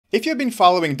If you've been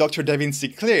following Dr. David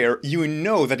Sinclair, you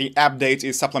know that he updates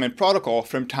his supplement protocol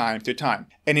from time to time.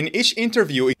 And in each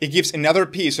interview, he gives another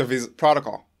piece of his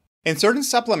protocol. In certain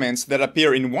supplements that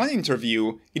appear in one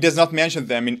interview, he does not mention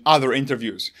them in other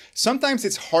interviews. Sometimes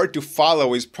it's hard to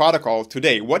follow his protocol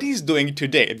today, what he's doing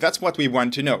today. That's what we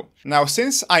want to know. Now,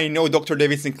 since I know Dr.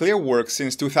 David Sinclair work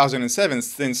since 2007,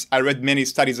 since I read many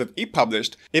studies that he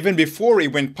published, even before he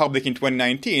went public in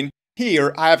 2019,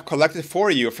 here I have collected for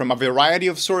you from a variety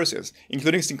of sources,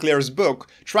 including Sinclair's book,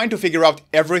 trying to figure out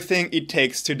everything it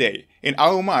takes today, and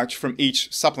how much from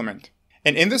each supplement.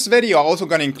 And in this video, I'm also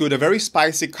going to include a very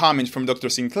spicy comment from Dr.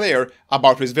 Sinclair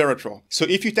about resveratrol. So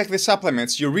if you take the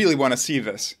supplements, you really want to see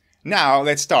this. Now,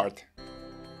 let's start.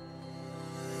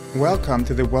 Welcome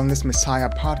to the Wellness Messiah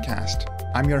podcast.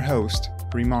 I'm your host,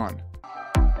 Rimon.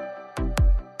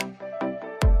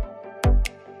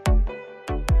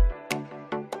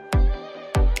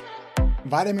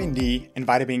 Vitamin D and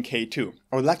vitamin K2.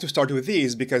 I would like to start with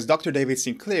these because Dr. David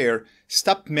Sinclair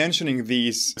stopped mentioning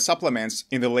these supplements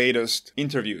in the latest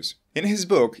interviews. In his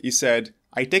book, he said,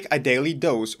 I take a daily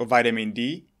dose of vitamin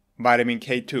D, vitamin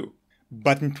K2.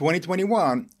 But in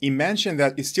 2021, he mentioned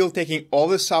that he's still taking all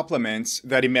the supplements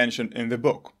that he mentioned in the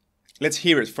book. Let's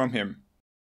hear it from him.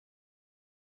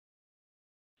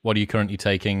 What are you currently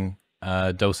taking,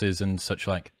 doses and such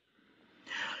like?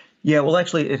 Yeah, well,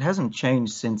 actually, it hasn't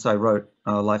changed since I wrote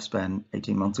Lifespan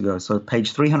 18 months ago. So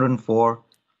page 304,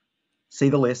 see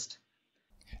the list.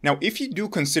 Now, if you do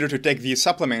consider to take these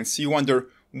supplements, you wonder,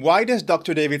 why does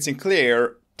Dr. David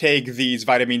Sinclair take these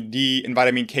vitamin D and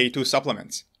vitamin K2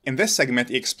 supplements? In this segment,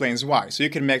 he explains why, so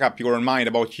you can make up your own mind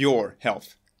about your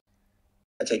health.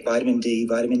 I take vitamin D,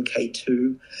 vitamin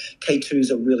K2. K2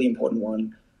 is a really important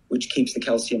one, which keeps the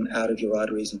calcium out of your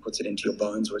arteries and puts it into your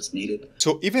bones where it's needed.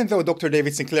 So even though Dr.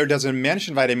 David Sinclair doesn't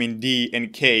mention vitamin D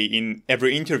and K in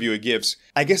every interview he gives,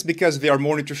 I guess because they are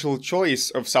more nutritional choice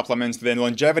of supplements than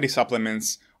longevity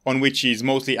supplements, on which he's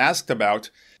mostly asked about,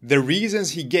 the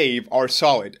reasons he gave are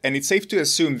solid, and it's safe to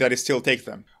assume that he still takes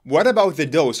them. What about the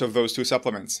dose of those two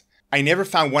supplements? I never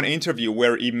found one interview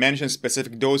where he mentioned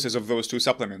specific doses of those two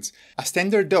supplements. A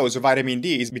standard dose of vitamin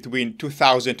D is between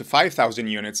 2,000 to 5,000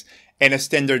 units, and a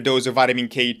standard dose of vitamin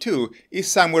K2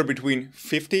 is somewhere between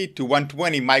 50 to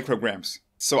 120 micrograms.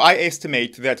 So I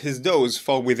estimate that his dose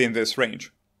fall within this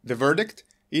range. The verdict?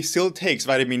 He still takes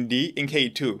vitamin D and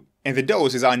K2, and the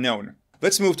dose is unknown.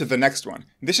 Let's move to the next one.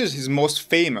 This is his most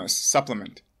famous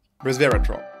supplement,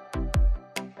 resveratrol.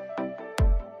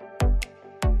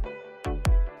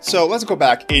 So let's go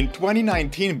back. In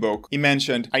 2019 book, he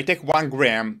mentioned, I take 1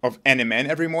 gram of NMN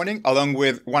every morning along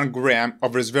with 1 gram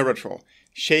of resveratrol,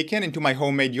 shaken into my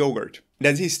homemade yogurt.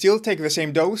 Does he still take the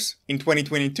same dose? In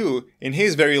 2022, in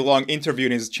his very long interview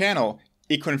in his channel,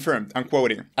 he confirmed, I'm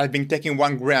quoting, I've been taking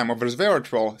 1 gram of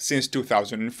resveratrol since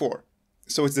 2004.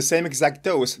 So it's the same exact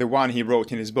dose, the one he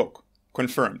wrote in his book.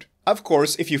 Confirmed. Of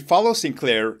course, if you follow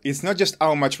Sinclair, it's not just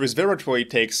how much resveratrol he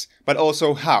takes, but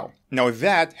also how. Now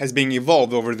that has been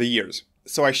evolved over the years.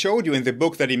 So I showed you in the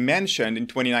book that he mentioned in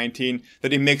 2019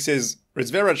 that he mixes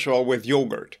resveratrol with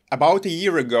yogurt. About a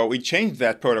year ago, he changed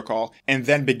that protocol and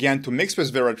then began to mix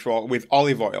resveratrol with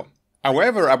olive oil.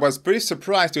 However, I was pretty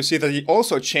surprised to see that he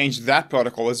also changed that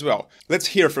protocol as well. Let's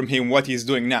hear from him what he's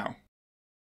doing now.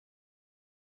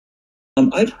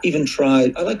 I've even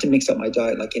tried, I like to mix up my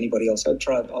diet like anybody else. I've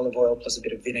tried olive oil plus a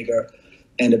bit of vinegar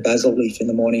and a basil leaf in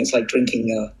the morning. It's like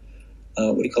drinking,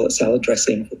 salad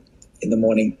dressing in the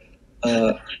morning.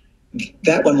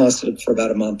 That one lasted for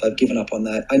about a month. I've given up on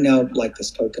that. I now like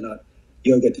this coconut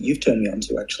yogurt that you've turned me on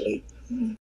to, actually.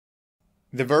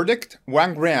 The verdict?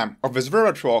 1 gram of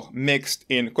resveratrol mixed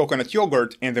in coconut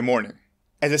yogurt in the morning.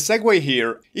 As a segue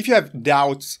here, if you have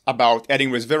doubts about adding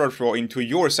resveratrol into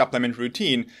your supplement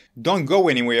routine, don't go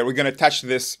anywhere. We're going to touch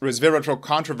this resveratrol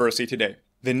controversy today.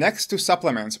 The next two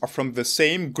supplements are from the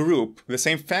same group, the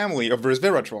same family of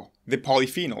resveratrol, the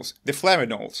polyphenols, the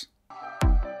flavonols.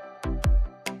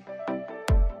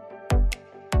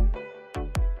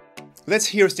 Let's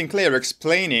hear Sinclair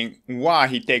explaining why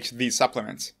he takes these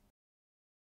supplements.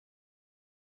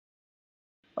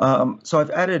 So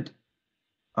I've added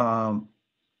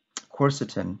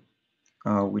quercetin,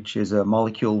 which is a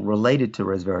molecule related to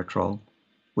resveratrol,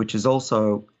 which is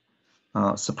also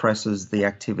suppresses the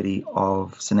activity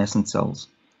of senescent cells.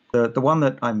 The one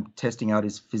that I'm testing out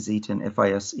is Fisetin,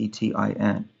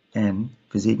 F-I-S-E-T-I-N,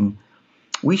 Fisetin.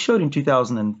 We showed in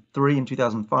 2003 and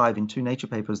 2005 in 2 Nature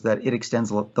papers that it extends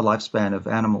the lifespan of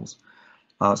animals,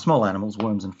 small animals,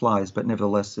 worms and flies, but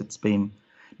nevertheless it's been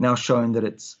now shown that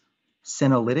it's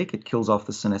senolytic. It kills off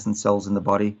the senescent cells in the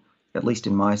body, at least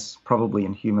in mice, probably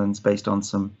in humans based on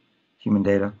some human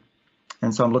data.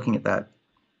 And so I'm looking at that.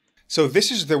 So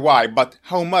this is the why, but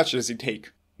how much does it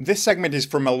take? This segment is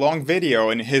from a long video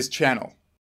in his channel.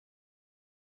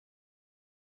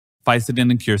 Fisetin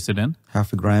and quercetin.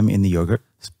 0.5 gram in the yogurt.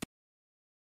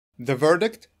 The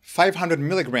verdict, 500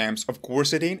 milligrams of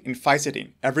quercetin and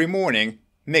fisetin every morning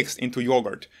mixed into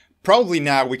yogurt. Probably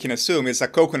now we can assume it's a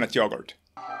coconut yogurt.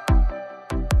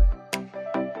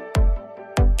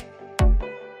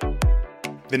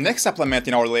 The next supplement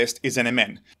in our list is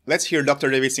NMN. Let's hear Dr.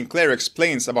 David Sinclair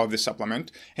explains about this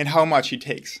supplement and how much he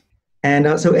takes.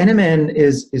 And so NMN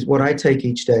is what I take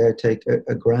each day. I take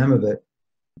a gram of it.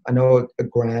 I know a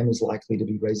gram is likely to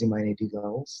be raising my NAD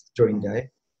levels during the day.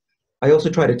 I also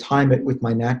try to time it with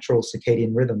my natural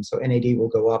circadian rhythm. So NAD will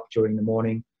go up during the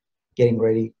morning, getting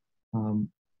ready. But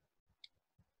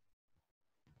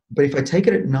if I take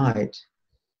it at night,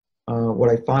 what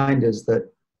I find is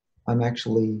that I'm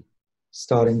actually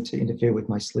starting to interfere with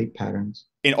my sleep patterns.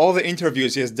 In all the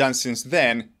interviews he has done since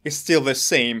then, it's still the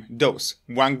same dose,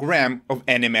 1 gram of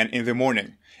NMN in the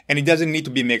morning. And it doesn't need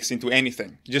to be mixed into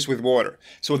anything, just with water.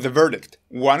 So the verdict,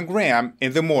 1 gram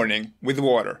in the morning with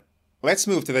water. Let's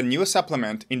move to the newest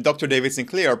supplement in Dr. David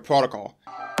Sinclair protocol.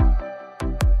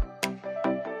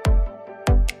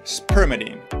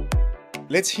 Spermidine.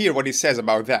 Let's hear what he says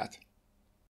about that.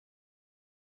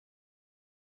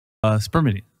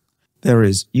 Spermidine. There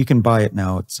is. You can buy it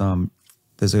now. It's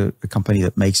there's a company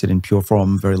that makes it in pure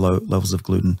form, very low levels of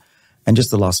gluten. And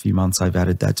just the last few months, I've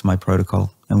added that to my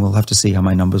protocol, and we'll have to see how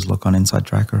my numbers look on Inside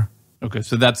Tracker. Okay,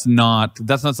 so that's not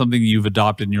something you've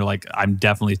adopted, and you're like, I'm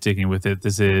definitely sticking with it.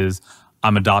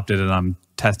 I'm adopted, and I'm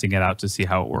testing it out to see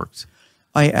how it works.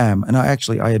 I am, and I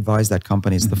advise that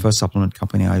company. It's the first supplement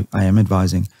company I am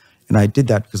advising, and I did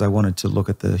that because I wanted to look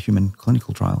at the human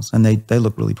clinical trials, and they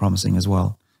look really promising as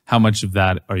well. How much of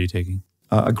that are you taking?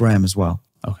 A gram as well.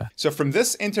 Okay. So from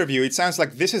this interview, it sounds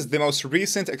like this is the most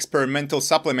recent experimental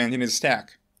supplement in his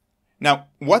stack. Now,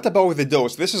 what about the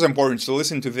dose? This is important, so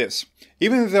listen to this.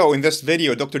 Even though in this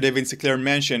video, Dr. David Sinclair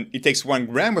mentioned it takes 1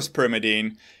 gram of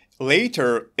spermidine,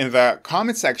 later in the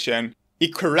comment section, he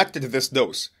corrected this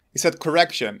dose. He said,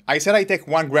 correction, I said I take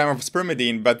 1 gram of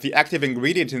spermidine, but the active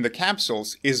ingredient in the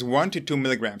capsules is 1 to 2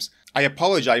 milligrams. I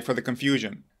apologize for the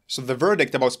confusion. So the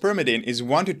verdict about spermidine is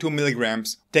 1 to 2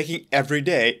 milligrams taking every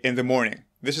day in the morning.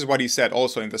 This is what he said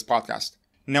also in this podcast.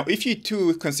 Now, if you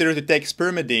too consider to take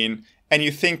spermidine and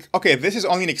you think, okay, this is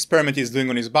only an experiment he's doing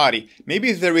on his body,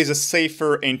 maybe there is a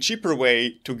safer and cheaper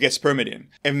way to get spermidine.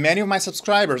 And many of my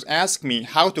subscribers ask me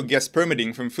how to get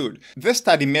spermidine from food. This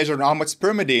study measured how much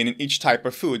spermidine in each type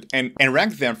of food and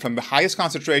ranked them from the highest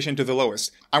concentration to the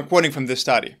lowest. I'm quoting from this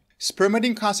study.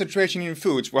 Spermidine concentration in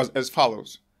foods was as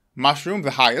follows. Mushroom,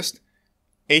 the highest,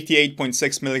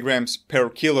 88.6 milligrams per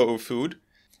kilo of food.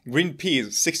 Green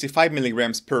peas, 65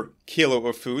 milligrams per kilo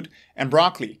of food, and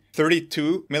broccoli,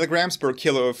 32 milligrams per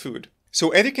kilo of food.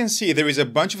 So as you can see, there is a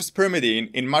bunch of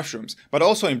spermidine in mushrooms, but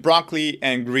also in broccoli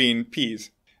and green peas.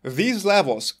 These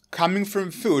levels, coming from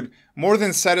food, more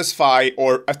than satisfy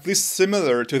or at least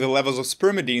similar to the levels of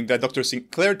spermidine that Dr.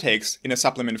 Sinclair takes in a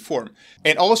supplement form.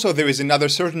 And also there is another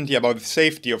certainty about the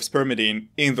safety of spermidine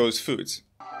in those foods.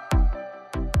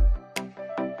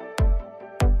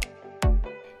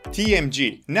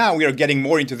 TMG. Now we are getting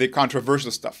more into the controversial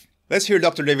stuff. Let's hear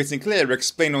Dr. David Sinclair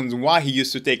explain on why he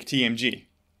used to take TMG.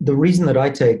 The reason that I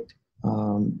take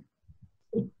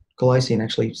glycine,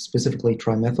 actually specifically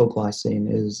trimethylglycine,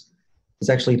 is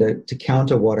actually to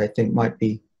counter what I think might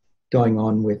be going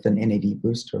on with an NAD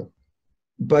booster.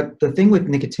 But the thing with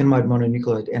nicotinamide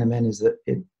mononucleotide NMN is that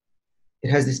it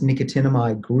has this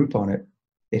nicotinamide group on it.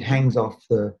 It hangs off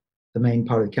the main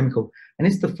part of the chemical, and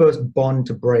it's the first bond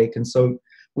to break. And so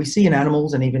we see in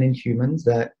animals and even in humans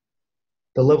that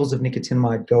the levels of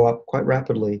nicotinamide go up quite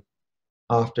rapidly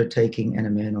after taking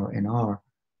NMN or NR.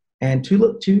 And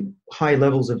too high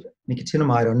levels of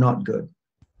nicotinamide are not good,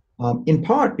 in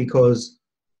part because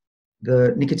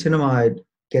the nicotinamide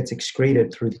gets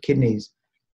excreted through the kidneys,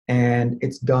 and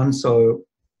it's done so,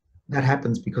 that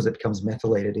happens because it becomes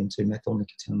methylated into methyl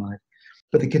nicotinamide.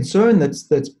 But the concern that's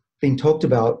being talked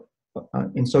about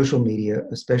in social media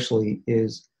especially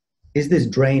is this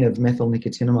drain of methyl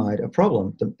nicotinamide a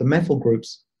problem? The methyl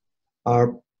groups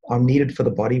are needed for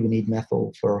the body. We need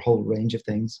methyl for a whole range of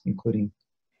things, including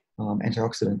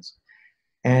antioxidants.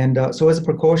 And so as a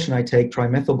precaution, I take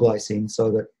trimethylglycine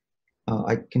so that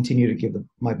I continue to give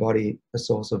my body a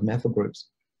source of methyl groups.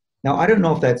 Now, I don't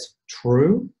know if that's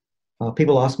true.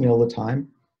 People ask me all the time.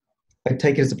 I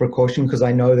take it as a precaution because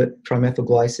I know that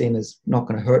trimethylglycine is not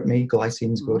going to hurt me.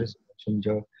 Glycine is good, as you mentioned,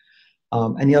 Joe.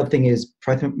 And the other thing is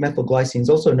trimethylglycine is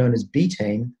also known as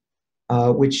betaine,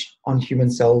 which on human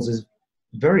cells is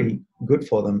very good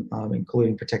for them,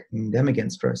 including protecting them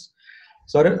against stress.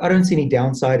 So I don't see any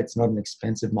downside. It's not an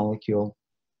expensive molecule.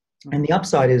 And the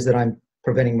upside is that I'm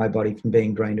preventing my body from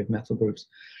being drained of methyl groups.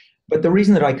 But the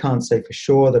reason that I can't say for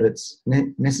sure that it's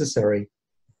necessary,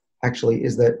 actually,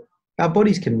 is that our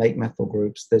bodies can make methyl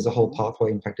groups. There's a whole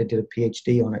pathway. In fact, I did a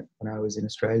PhD on it when I was in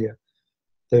Australia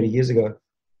 30 years ago.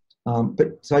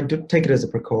 So I do take it as a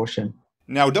precaution.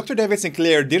 Now, Dr. David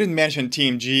Sinclair didn't mention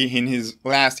TMG in his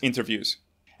last interviews.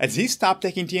 Has he stopped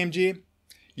taking TMG?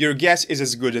 Your guess is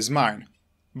as good as mine.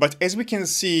 But as we can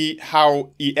see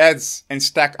how he adds and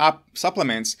stack up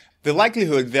supplements, the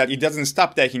likelihood that he doesn't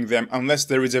stop taking them unless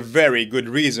there is a very good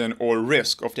reason or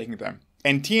risk of taking them.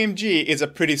 And TMG is a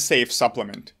pretty safe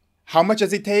supplement. How much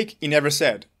does he take? He never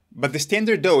said. But the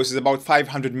standard dose is about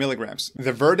 500 milligrams.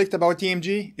 The verdict about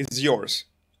TMG is yours.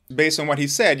 Based on what he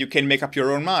said, you can make up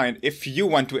your own mind if you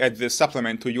want to add this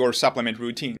supplement to your supplement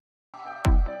routine.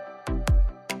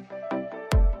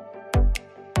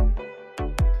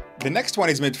 The next one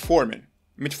is metformin.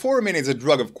 Metformin is a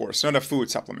drug, of course, not a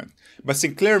food supplement. But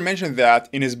Sinclair mentioned that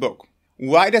in his book.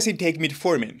 Why does he take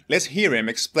metformin? Let's hear him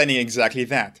explaining exactly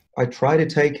that. I try to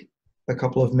take a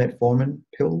couple of metformin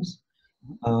pills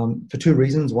for two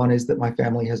reasons. One is that my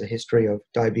family has a history of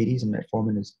diabetes, and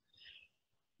metformin is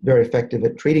very effective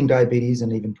at treating diabetes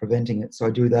and even preventing it. So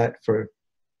I do that for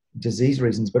disease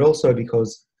reasons, but also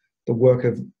because the work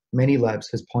of many labs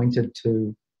has pointed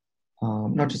to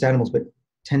not just animals, but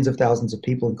tens of thousands of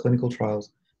people in clinical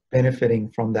trials benefiting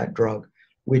from that drug,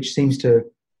 which seems to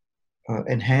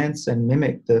enhance and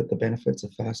mimic the benefits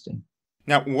of fasting.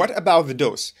 Now, what about the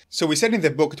dose? So we said in the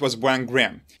book it was 1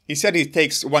 gram. He said he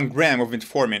takes 1 gram of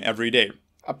metformin every day.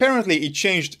 Apparently, he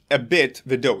changed a bit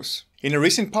the dose. In a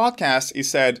recent podcast, he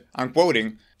said, I'm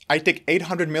quoting, I take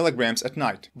 800 milligrams at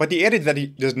night. But he added that he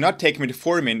does not take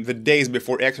metformin the days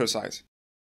before exercise.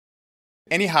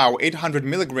 Anyhow, 800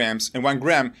 milligrams and 1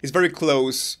 gram is very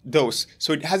close dose,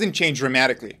 so it hasn't changed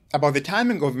dramatically. About the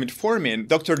timing of metformin,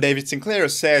 Dr. David Sinclair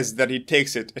says that he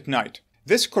takes it at night.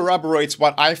 This corroborates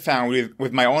what I found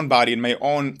with my own body in my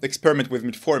own experiment with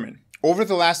metformin. Over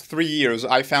the last 3 years,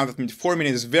 I found that metformin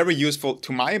is very useful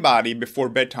to my body before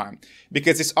bedtime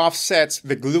because it offsets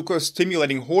the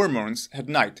glucose-stimulating hormones at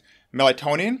night,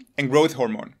 melatonin and growth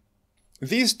hormone.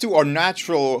 These two are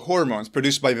natural hormones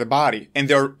produced by the body, and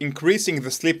they're increasing the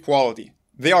sleep quality.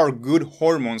 They are good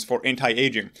hormones for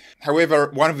anti-aging. However,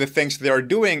 one of the things they are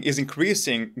doing is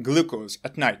increasing glucose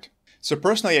at night. So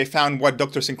personally, I found what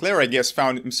Dr. Sinclair, I guess,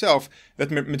 found himself, that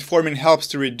metformin helps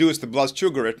to reduce the blood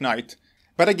sugar at night.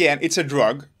 But again, it's a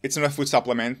drug, it's not a food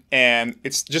supplement, and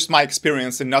it's just my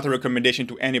experience and not a recommendation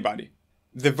to anybody.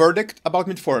 The verdict about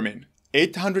metformin: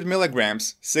 800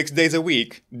 milligrams, 6 days a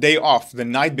week, day off, the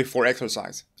night before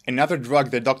exercise. Another drug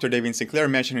that Dr. David Sinclair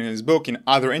mentioned in his book and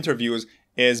other interviews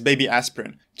is baby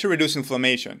aspirin, to reduce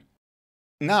inflammation.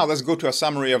 Now let's go to a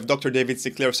summary of Dr. David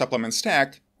Sinclair's supplement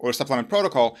stack, or supplement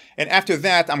protocol, and after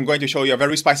that I'm going to show you a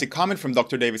very spicy comment from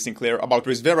Dr. David Sinclair about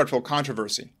resveratrol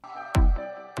controversy.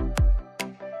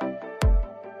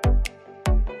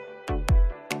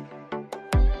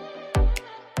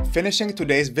 Finishing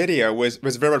today's video with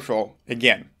resveratrol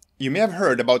again. You may have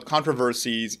heard about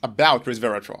controversies about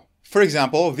resveratrol. For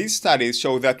example, these studies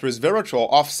show that resveratrol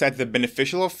offset the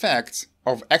beneficial effects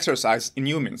of exercise in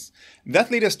humans. That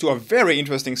led us to a very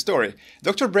interesting story.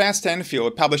 Dr.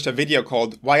 Stanfield published a video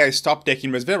called Why I Stopped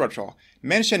Taking Resveratrol,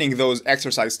 mentioning those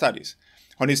exercise studies.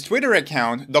 On his Twitter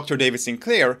account, Dr. David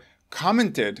Sinclair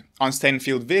commented on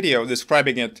Stanfield's video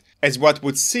describing it as what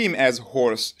would seem as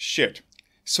horse shit.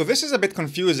 So this is a bit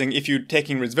confusing if you're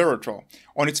taking resveratrol.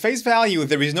 On its face value,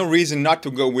 there is no reason not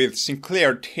to go with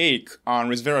Sinclair's take on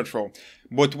resveratrol.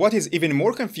 But what is even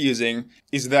more confusing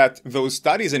is that those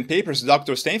studies and papers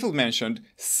Dr. Stanfield mentioned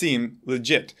seem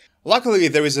legit. Luckily,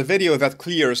 there is a video that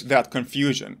clears that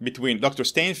confusion between Dr.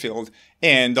 Stanfield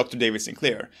and Dr. David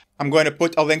Sinclair. I'm going to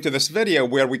put a link to this video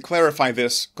where we clarify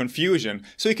this confusion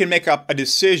so you can make up a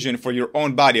decision for your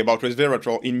own body about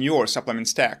resveratrol in your supplement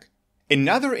stack.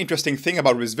 Another interesting thing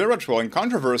about resveratrol and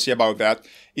controversy about that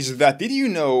is that did you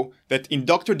know that in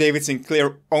Dr. David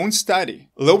Sinclair's own study,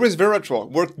 low resveratrol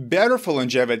worked better for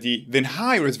longevity than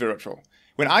high resveratrol?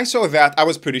 When I saw that, I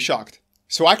was pretty shocked.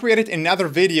 So I created another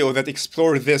video that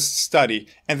explored this study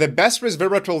and the best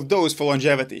resveratrol dose for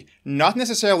longevity, not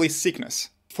necessarily sickness.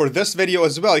 For this video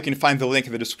as well, you can find the link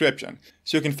in the description.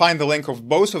 So you can find the link of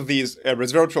both of these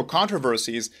resveratrol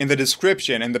controversies in the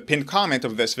description and the pinned comment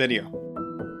of this video.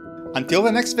 Until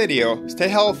the next video, stay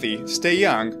healthy, stay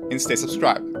young, and stay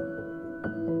subscribed.